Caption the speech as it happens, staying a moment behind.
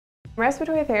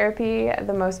Respiratory therapy,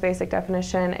 the most basic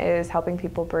definition, is helping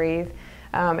people breathe.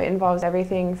 It involves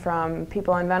everything from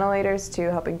people on ventilators to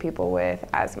helping people with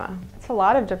asthma. It's a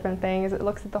lot of different things. It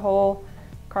looks at the whole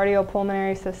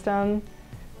cardiopulmonary system.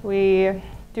 We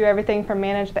do everything from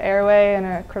manage the airway in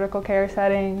a critical care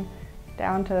setting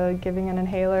down to giving an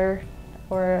inhaler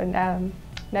or a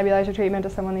nebulizer treatment to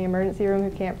someone in the emergency room who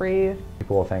can't breathe.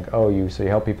 People will think, oh, so you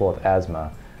help people with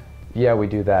asthma. Yeah, we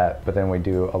do that, but then we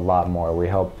do a lot more. We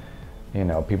help,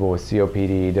 people with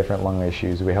COPD, different lung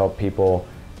issues. We help people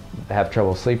have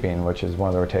trouble sleeping, which is one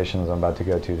of the rotations I'm about to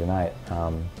go to tonight.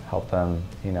 Help them,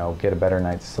 get a better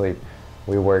night's sleep.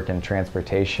 We work in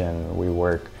transportation. We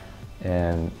work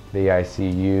in the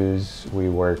ICUs. We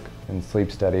work in sleep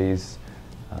studies,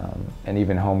 and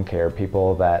even home care.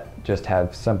 People that just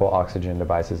have simple oxygen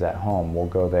devices at home, we'll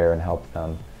go there and help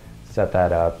them set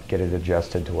that up, get it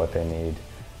adjusted to what they need,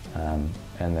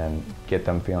 and then get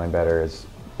them feeling better as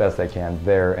best they can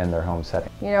there in their home setting.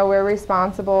 We're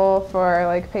responsible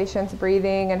for patients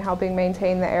breathing and helping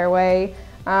maintain the airway.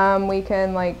 We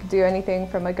can do anything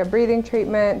from a breathing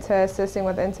treatment to assisting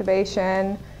with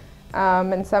intubation.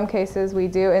 In some cases we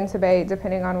do intubate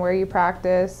depending on where you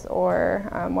practice or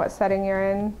what setting you're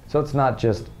in. So it's not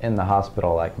just in the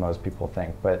hospital like most people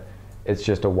think, but it's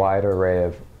just a wide array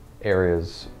of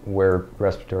areas where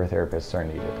respiratory therapists are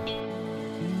needed.